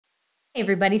Hey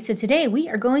everybody, so today we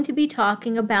are going to be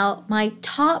talking about my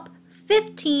top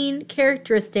 15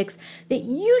 characteristics that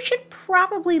you should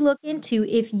probably look into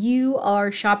if you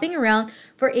are shopping around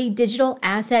for a digital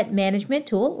asset management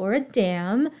tool or a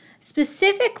DAM,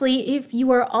 specifically if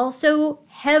you are also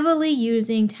heavily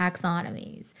using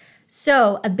taxonomies.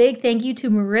 So a big thank you to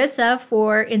Marissa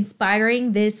for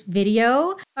inspiring this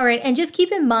video. All right, and just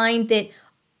keep in mind that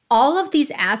all of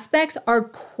these aspects are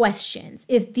questions.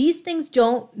 If these things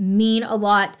don't mean a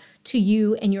lot to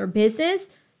you and your business,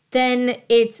 then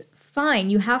it's fine.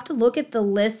 You have to look at the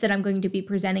list that I'm going to be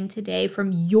presenting today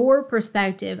from your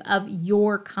perspective of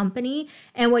your company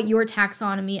and what your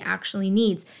taxonomy actually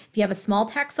needs. If you have a small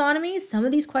taxonomy, some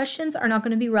of these questions are not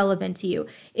going to be relevant to you.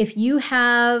 If you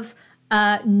have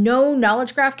no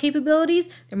knowledge graph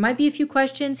capabilities, there might be a few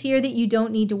questions here that you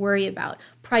don't need to worry about.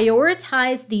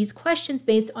 Prioritize these questions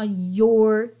based on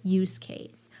your use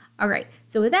case. All right,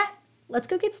 so with that, let's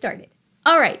go get started.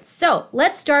 All right, so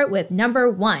let's start with number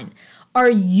 1. Are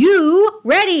you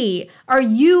ready? Are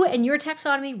you and your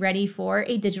taxonomy ready for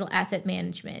a digital asset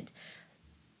management?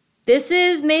 This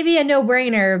is maybe a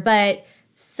no-brainer, but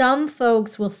some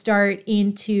folks will start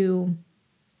into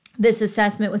this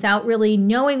assessment without really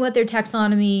knowing what their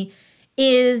taxonomy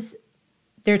is.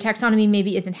 Their taxonomy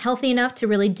maybe isn't healthy enough to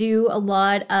really do a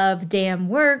lot of DAM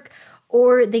work,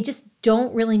 or they just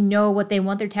don't really know what they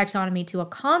want their taxonomy to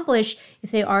accomplish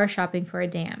if they are shopping for a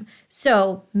DAM.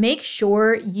 So make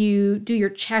sure you do your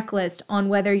checklist on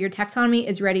whether your taxonomy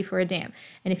is ready for a DAM.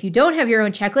 And if you don't have your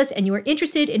own checklist and you are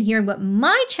interested in hearing what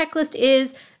my checklist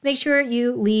is, make sure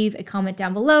you leave a comment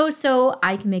down below so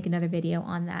I can make another video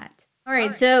on that. All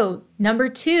right, so number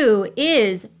 2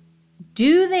 is,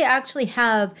 do they actually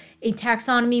have a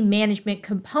taxonomy management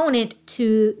component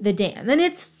to the DAM? And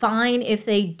it's fine if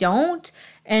they don't.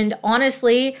 And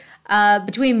honestly,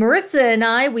 between Marissa and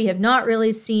I, we have not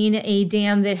really seen a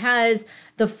DAM that has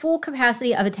the full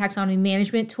capacity of a taxonomy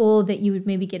management tool that you would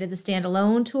maybe get as a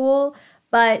standalone tool.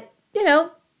 But, you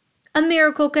know, a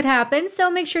miracle could happen, so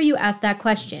make sure you ask that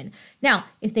question. Now,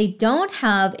 if they don't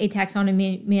have a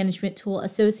taxonomy management tool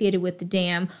associated with the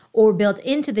DAM or built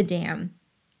into the DAM,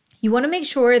 you want to make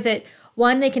sure that,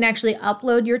 one, they can actually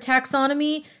upload your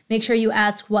taxonomy. Make sure you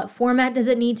ask what format does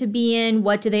it need to be in,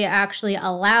 what do they actually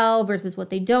allow versus what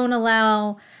they don't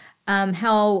allow,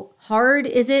 how hard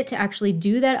is it to actually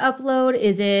do that upload?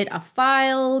 Is it a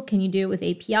file? Can you do it with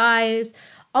APIs?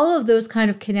 All of those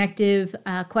kind of connective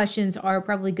questions are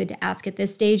probably good to ask at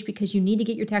this stage because you need to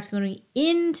get your taxonomy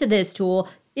into this tool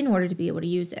in order to be able to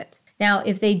use it. Now,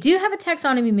 if they do have a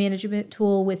taxonomy management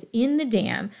tool within the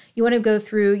DAM, you want to go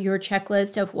through your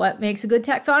checklist of what makes a good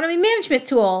taxonomy management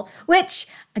tool, which,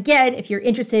 again, if you're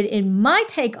interested in my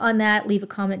take on that, leave a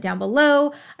comment down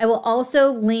below. I will also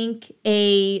link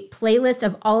a playlist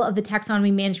of all of the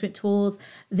taxonomy management tools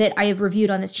that I have reviewed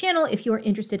on this channel if you're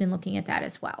interested in looking at that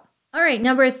as well. All right,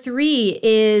 number 3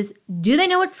 is, do they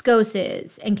know what SCOS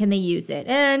is and can they use it?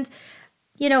 And,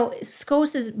 you know,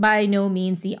 SCOS is by no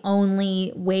means the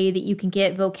only way that you can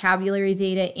get vocabulary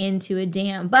data into a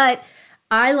DAM, but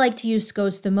I like to use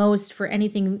SCOS the most for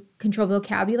anything control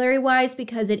vocabulary wise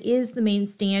because it is the main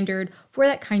standard for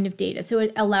that kind of data. So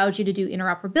it allows you to do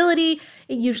interoperability.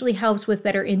 It usually helps with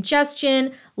better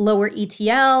ingestion, lower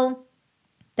ETL,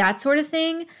 that sort of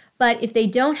thing. But if they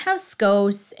don't have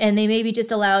SCOS and they maybe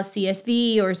just allow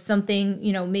CSV or something,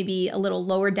 you know, maybe a little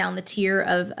lower down the tier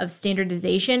of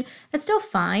standardization, that's still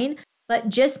fine. But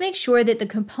just make sure that the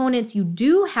components you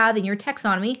do have in your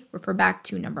taxonomy, refer back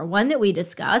to number 1 that we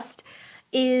discussed,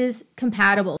 is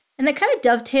compatible. And that kind of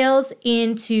dovetails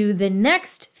into the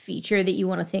next feature that you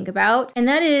want to think about, and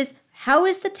that is, how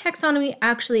is the taxonomy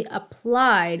actually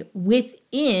applied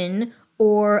within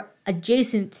or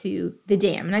adjacent to the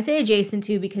DAM? And I say adjacent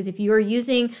to because if you are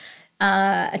using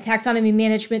a taxonomy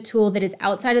management tool that is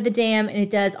outside of the DAM and it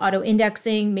does auto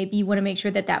indexing, maybe you want to make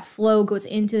sure that that flow goes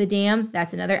into the DAM.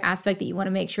 That's another aspect that you want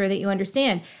to make sure that you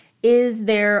understand. Is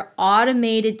there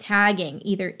automated tagging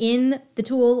either in the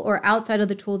tool or outside of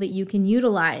the tool that you can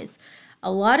utilize?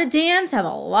 A lot of DAMs have a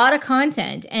lot of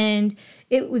content, and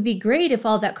it would be great if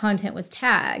all that content was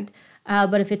tagged.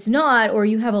 But if it's not, or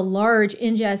you have a large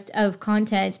ingest of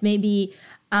content, maybe,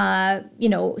 you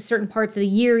know, certain parts of the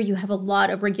year, you have a lot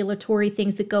of regulatory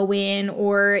things that go in,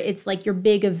 or it's like your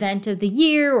big event of the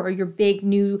year, or your big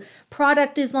new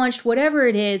product is launched, whatever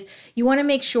it is, you want to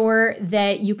make sure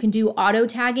that you can do auto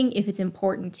tagging if it's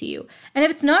important to you. And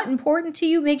if it's not important to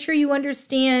you, make sure you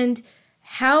understand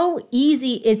how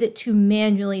easy is it to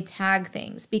manually tag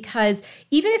things? Because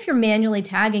even if you're manually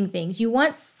tagging things, you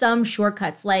want some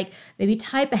shortcuts like maybe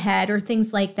type ahead or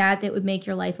things like that that would make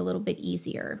your life a little bit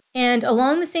easier. And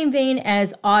along the same vein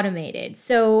as automated.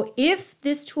 So if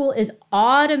this tool is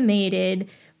automated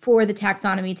for the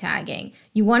taxonomy tagging,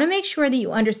 you want to make sure that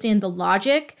you understand the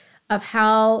logic of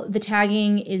how the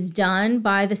tagging is done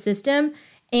by the system,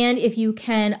 and if you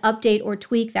can update or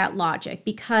tweak that logic,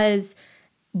 because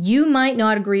you might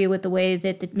not agree with the way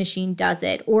that the machine does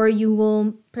it, or you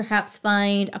will perhaps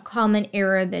find a common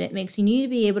error that it makes. You need to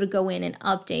be able to go in and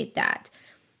update that.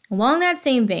 Along that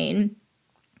same vein,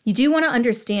 you do want to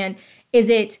understand, is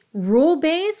it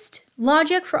rule-based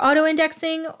logic for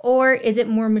auto-indexing, or is it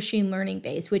more machine learning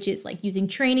based, which is like using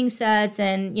training sets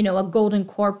and, a golden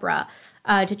corpora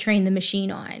to train the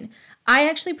machine on? I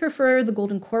actually prefer the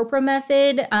golden corpora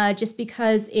method just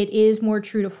because it is more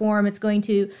true to form. It's going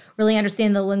to really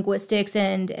understand the linguistics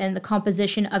and the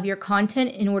composition of your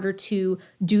content in order to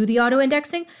do the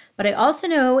auto-indexing. But I also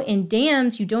know in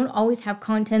DAMs, you don't always have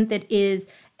content that is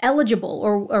eligible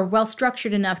or well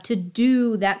structured enough to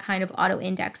do that kind of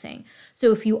auto-indexing.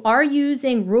 So if you are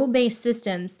using rule-based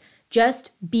systems,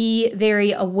 just be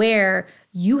very aware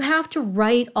you have to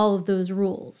write all of those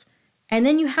rules. And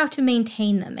then you have to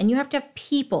maintain them, and you have to have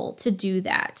people to do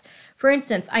that. For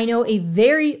instance, I know a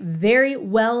very, very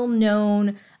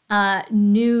well-known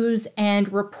news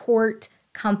and report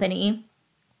company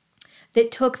that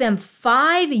took them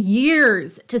 5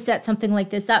 years to set something like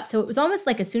this up. So it was almost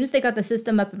like as soon as they got the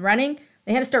system up and running,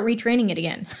 they had to start retraining it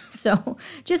again. So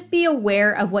just be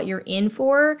aware of what you're in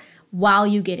for while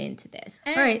you get into this.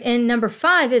 All right, and number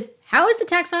 5 is, how is the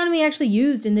taxonomy actually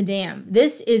used in the DAM?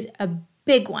 This is a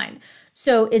big one.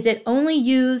 So is it only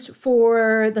used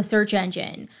for the search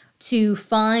engine to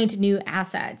find new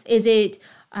assets? Is it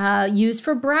used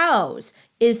for browse?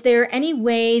 Is there any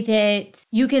way that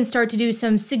you can start to do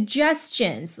some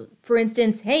suggestions? For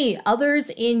instance, hey, others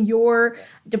in your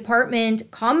department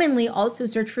commonly also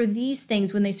search for these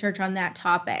things when they search on that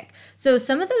topic. So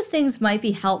some of those things might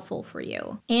be helpful for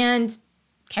you. And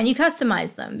can you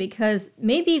customize them? Because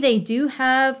maybe they do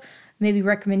have maybe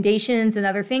recommendations and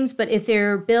other things, but if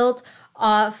they're built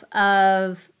off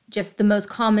of just the most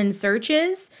common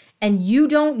searches and you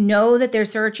don't know that their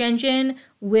search engine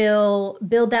will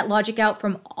build that logic out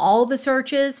from all the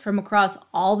searches from across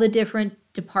all the different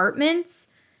departments,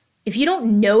 if you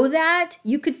don't know that,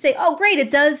 you could say, oh, great,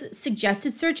 it does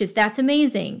suggested searches. That's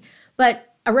amazing. But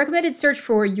a recommended search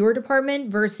for your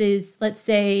department versus, let's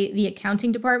say, the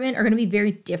accounting department are going to be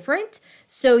very different.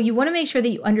 So you want to make sure that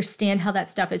you understand how that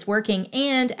stuff is working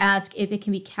and ask if it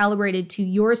can be calibrated to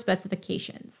your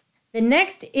specifications. The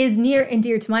next is near and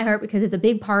dear to my heart because it's a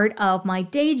big part of my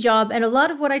day job and a lot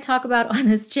of what I talk about on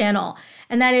this channel.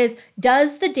 And that is,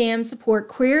 does the DAM support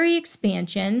query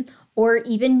expansion or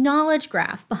even knowledge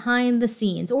graph behind the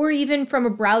scenes, or even from a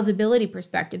browsability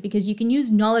perspective, because you can use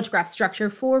knowledge graph structure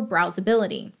for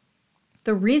browsability.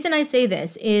 The reason I say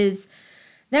this is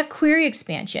that query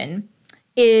expansion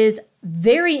is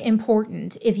very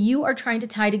important if you are trying to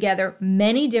tie together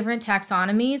many different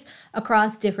taxonomies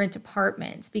across different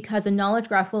departments, because a knowledge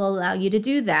graph will allow you to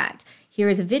do that. Here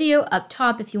is a video up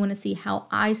top if you want to see how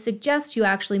I suggest you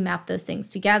actually map those things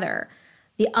together.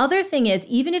 The other thing is,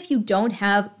 even if you don't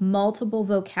have multiple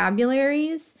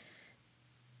vocabularies,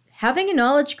 having a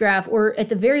knowledge graph, or at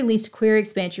the very least query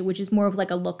expansion, which is more of like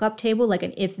a lookup table, like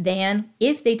an if-then,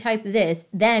 if they type this,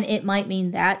 then it might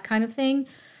mean that kind of thing.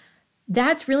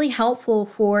 That's really helpful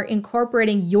for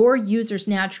incorporating your user's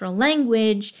natural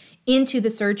language into the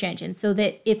search engine so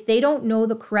that if they don't know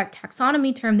the correct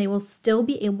taxonomy term, they will still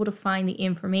be able to find the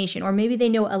information, or maybe they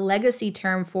know a legacy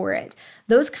term for it.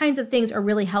 Those kinds of things are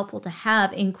really helpful to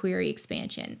have in query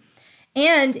expansion.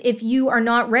 And if you are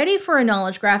not ready for a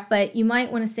knowledge graph, but you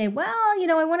might want to say, well,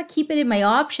 I want to keep it in my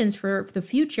options for the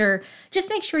future, just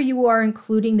make sure you are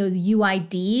including those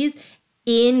UIDs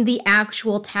in the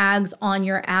actual tags on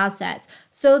your assets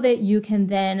so that you can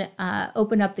then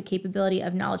open up the capability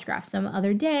of knowledge graph some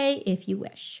other day if you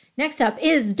wish. Next up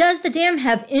is, does the DAM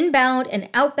have inbound and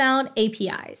outbound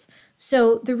APIs?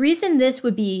 So the reason this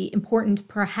would be important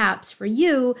perhaps for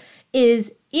you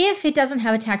is if it doesn't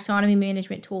have a taxonomy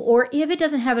management tool, or if it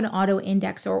doesn't have an auto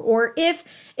indexer, or if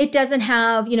it doesn't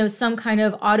have, some kind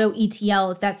of auto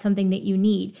ETL, if that's something that you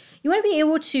need, you want to be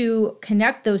able to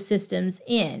connect those systems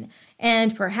in.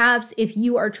 And perhaps if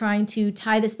you are trying to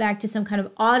tie this back to some kind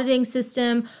of auditing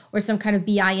system or some kind of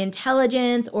BI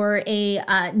intelligence or a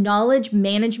knowledge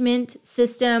management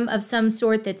system of some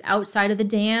sort that's outside of the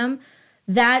DAM,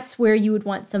 that's where you would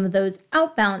want some of those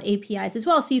outbound APIs as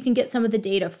well, so you can get some of the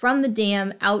data from the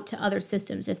dam out to other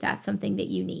systems if that's something that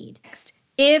you need. Next,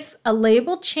 if a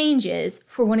label changes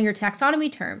for one of your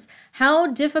taxonomy terms, how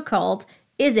difficult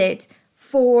is it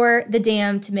for the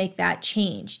dam to make that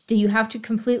change? Do you have to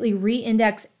completely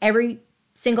re-index every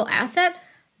single asset?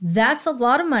 That's a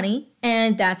lot of money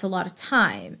and that's a lot of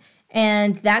time.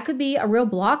 And that could be a real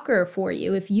blocker for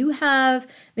you. If you have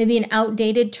maybe an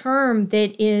outdated term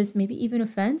that is maybe even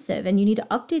offensive and you need to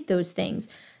update those things,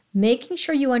 making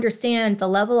sure you understand the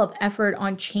level of effort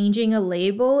on changing a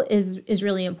label is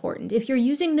really important. If you're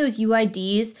using those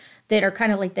UIDs that are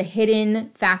kind of like the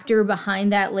hidden factor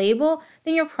behind that label,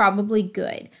 then you're probably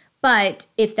good. But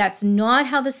if that's not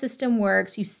how the system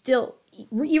works,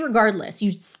 regardless,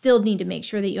 you still need to make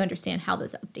sure that you understand how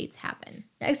those updates happen.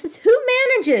 Next is who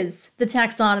manages the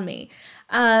taxonomy.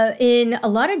 In a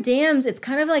lot of dams, it's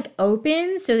kind of like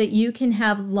open so that you can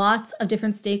have lots of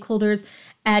different stakeholders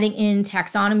adding in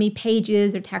taxonomy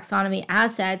pages or taxonomy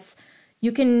assets.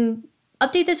 You can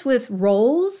update this with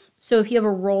roles. So if you have a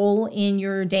role in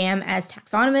your dam as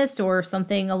taxonomist or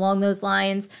something along those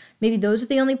lines, maybe those are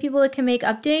the only people that can make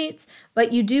updates.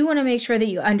 But you do want to make sure that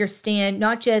you understand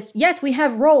not just, yes, we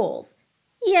have roles.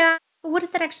 Yeah, but what does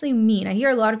that actually mean? I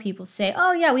hear a lot of people say,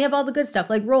 oh yeah, we have all the good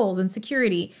stuff like roles and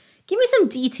security. Give me some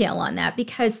detail on that,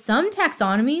 because some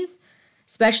taxonomies,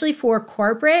 especially for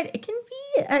corporate, it can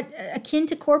be akin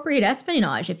to corporate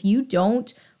espionage if you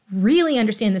don't really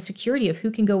understand the security of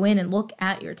who can go in and look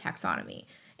at your taxonomy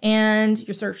and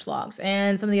your search logs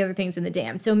and some of the other things in the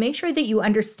dam. So make sure that you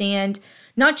understand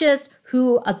not just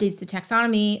who updates the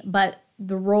taxonomy, but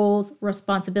the roles,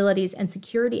 responsibilities, and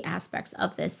security aspects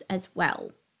of this as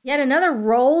well. Yet another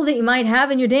role that you might have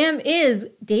in your dam is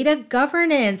data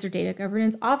governance or data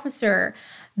governance officer.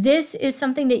 This is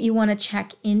something that you want to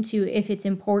check into if it's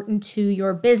important to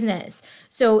your business.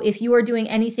 So if you are doing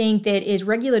anything that is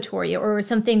regulatory or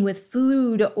something with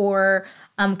food or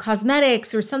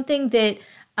cosmetics or something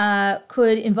that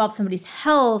could involve somebody's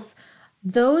health,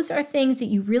 those are things that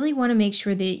you really want to make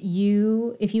sure that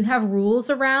if you have rules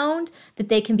around, that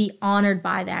they can be honored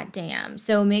by that dam.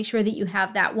 So make sure that you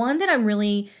have that. One that I'm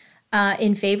really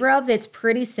in favor of that's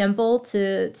pretty simple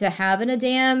to have in a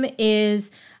dam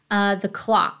is the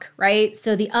clock, right?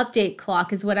 So the update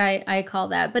clock is what I call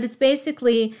that. But it's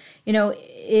basically,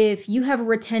 if you have a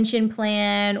retention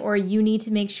plan or you need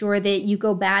to make sure that you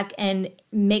go back and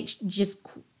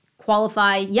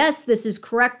qualify, yes, this is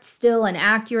correct still and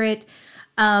accurate.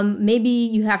 Maybe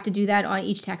you have to do that on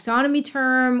each taxonomy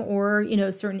term or,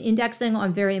 certain indexing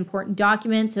on very important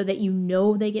documents so that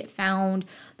they get found.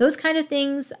 Those kind of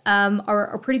things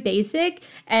are pretty basic,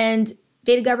 and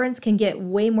data governance can get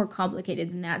way more complicated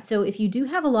than that. So if you do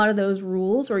have a lot of those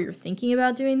rules or you're thinking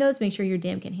about doing those, make sure your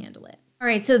dam can handle it. All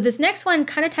right, so this next one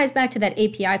kind of ties back to that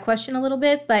API question a little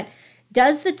bit, but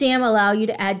does the dam allow you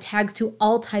to add tags to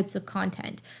all types of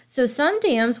content? So some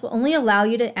dams will only allow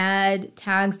you to add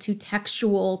tags to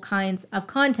textual kinds of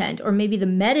content, or maybe the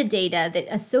metadata that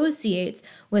associates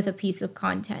with a piece of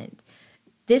content.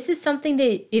 This is something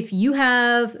that if you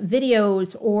have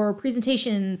videos or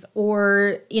presentations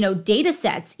or, data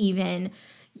sets even,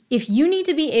 if you need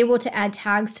to be able to add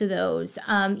tags to those,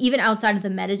 even outside of the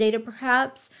metadata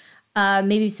perhaps,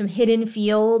 maybe some hidden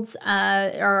fields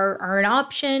are an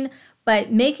option.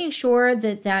 But making sure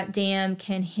that that dam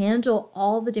can handle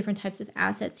all the different types of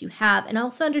assets you have, and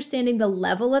also understanding the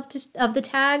level of the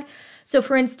tag. So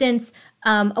for instance,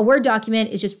 a Word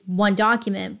document is just one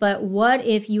document, but what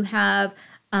if you have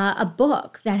a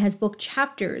book that has book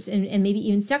chapters and maybe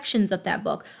even sections of that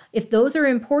book? If those are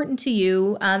important to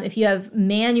you, if you have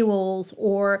manuals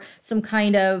or some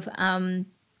kind of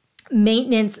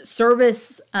maintenance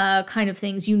service kind of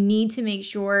things, you need to make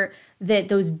sure that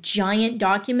those giant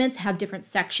documents have different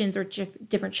sections or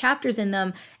different chapters in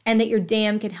them, and that your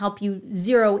dam can help you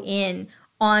zero in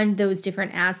on those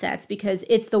different assets, because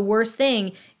it's the worst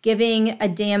thing giving a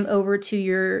dam over to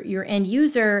your end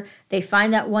user. They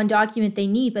find that one document they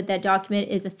need, but that document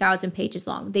is 1,000 pages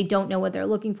long. They don't know what they're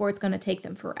looking for. It's going to take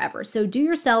them forever. So do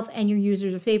yourself and your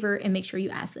users a favor and make sure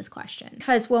you ask this question,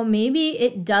 because, well, maybe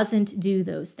it doesn't do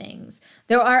those things.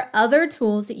 There are other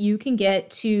tools that you can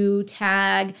get to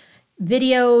tag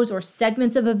videos or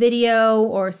segments of a video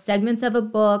or segments of a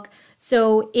book.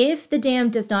 So if the dam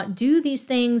does not do these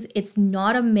things, it's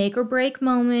not a make or break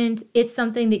moment. It's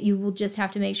something that you will just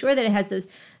have to make sure that it has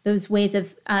those ways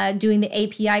of doing the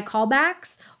API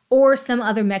callbacks or some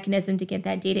other mechanism to get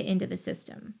that data into the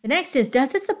system. The next is,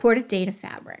 does it support a data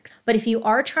fabric? But if you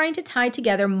are trying to tie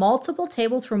together multiple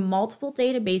tables from multiple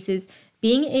databases,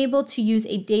 being able to use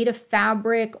a data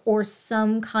fabric or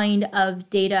some kind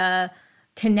of data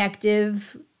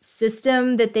connective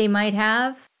system that they might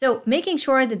have. So making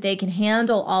sure that they can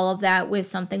handle all of that with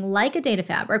something like a data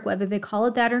fabric, whether they call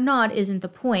it that or not, isn't the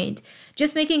point.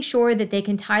 Just making sure that they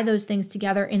can tie those things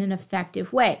together in an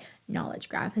effective way. Knowledge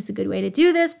graph is a good way to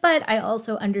do this, but I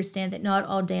also understand that not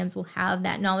all dams will have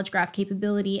that knowledge graph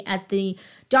capability at the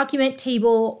document,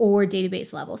 table, or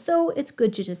database level. So it's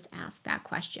good to just ask that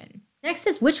question. Next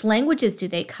is, which languages do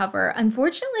they cover?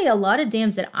 Unfortunately, a lot of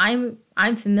dams that I'm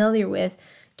familiar with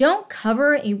don't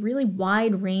cover a really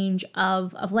wide range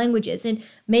of languages. And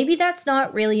maybe that's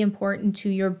not really important to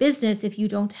your business if you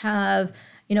don't have,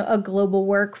 a global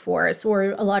workforce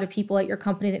or a lot of people at your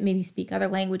company that maybe speak other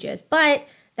languages. But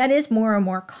that is more and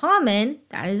more common.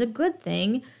 That is a good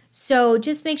thing. So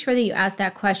just make sure that you ask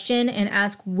that question and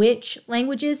ask which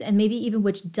languages and maybe even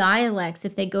which dialects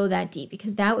if they go that deep,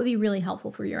 because that would be really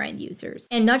helpful for your end users.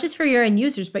 And not just for your end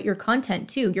users, but your content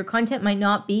too. Your content might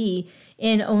not be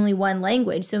in only one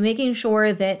language. So making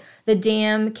sure that the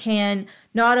dam can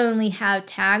not only have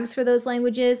tags for those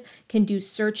languages, can do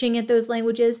searching at those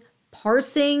languages,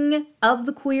 parsing of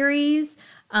the queries,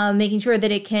 making sure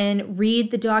that it can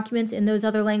read the documents in those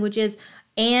other languages,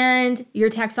 and your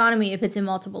taxonomy if it's in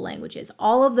multiple languages.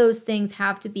 All of those things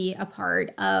have to be a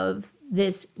part of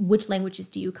this which languages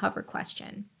do you cover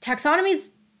question.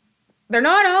 Taxonomies, they're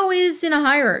not always in a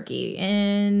hierarchy,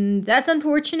 and that's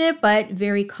unfortunate, but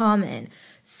very common.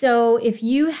 So if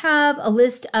you have a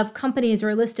list of companies or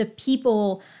a list of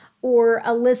people or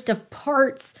a list of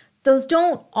parts, those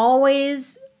don't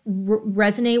always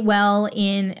resonate well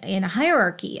in a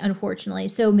hierarchy, unfortunately.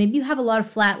 So maybe you have a lot of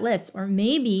flat lists, or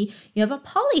maybe you have a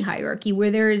poly hierarchy where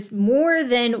there's more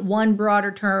than one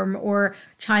broader term or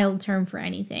child term for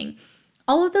anything.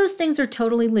 All of those things are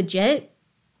totally legit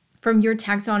from your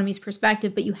taxonomy's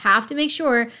perspective, but you have to make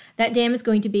sure that DAM is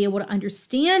going to be able to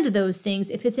understand those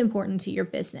things if it's important to your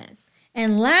business.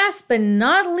 And last but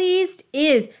not least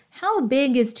is, how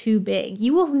big is too big?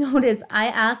 You will notice I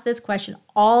ask this question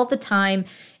all the time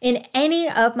in any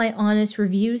of my honest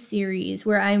review series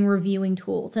where I'm reviewing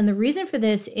tools. And the reason for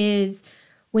this is,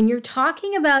 when you're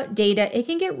talking about data, it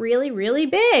can get really, really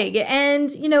big.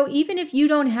 And, even if you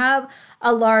don't have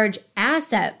a large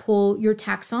asset pool, your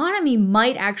taxonomy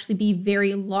might actually be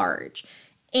very large.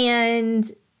 And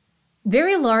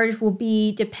very large will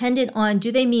be dependent on,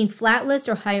 do they mean flat list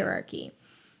or hierarchy?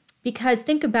 Because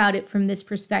think about it from this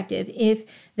perspective. If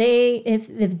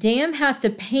the DAM has to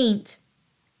paint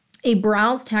a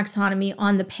browse taxonomy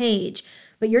on the page,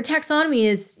 but your taxonomy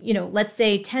is, let's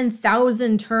say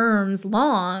 10,000 terms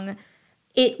long,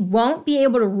 it won't be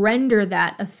able to render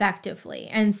that effectively.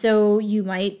 And so you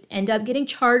might end up getting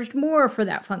charged more for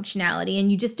that functionality,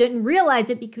 and you just didn't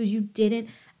realize it because you didn't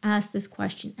ask this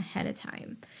question ahead of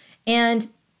time. And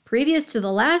previous to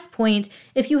the last point,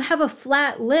 if you have a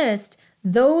flat list,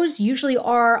 those usually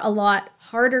are a lot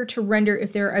harder to render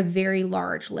if they're a very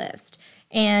large list.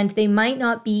 And they might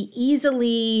not be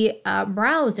easily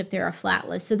browsed if they're a flat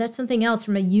list. So that's something else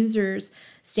from a user's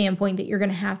standpoint that you're going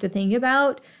to have to think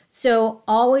about. So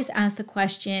always ask the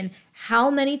question, how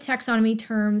many taxonomy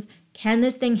terms can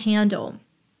this thing handle?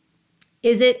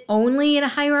 Is it only in a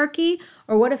hierarchy,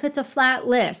 or what if it's a flat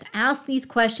list? Ask these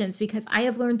questions, because I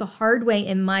have learned the hard way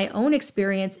in my own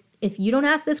experience. If you don't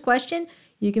ask this question,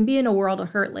 you can be in a world of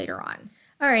hurt later on.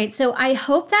 All right, so I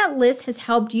hope that list has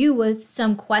helped you with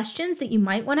some questions that you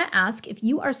might want to ask if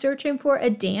you are searching for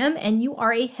a DAM and you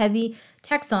are a heavy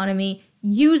taxonomy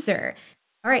user.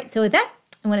 All right, so with that,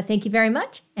 I want to thank you very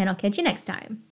much, and I'll catch you next time.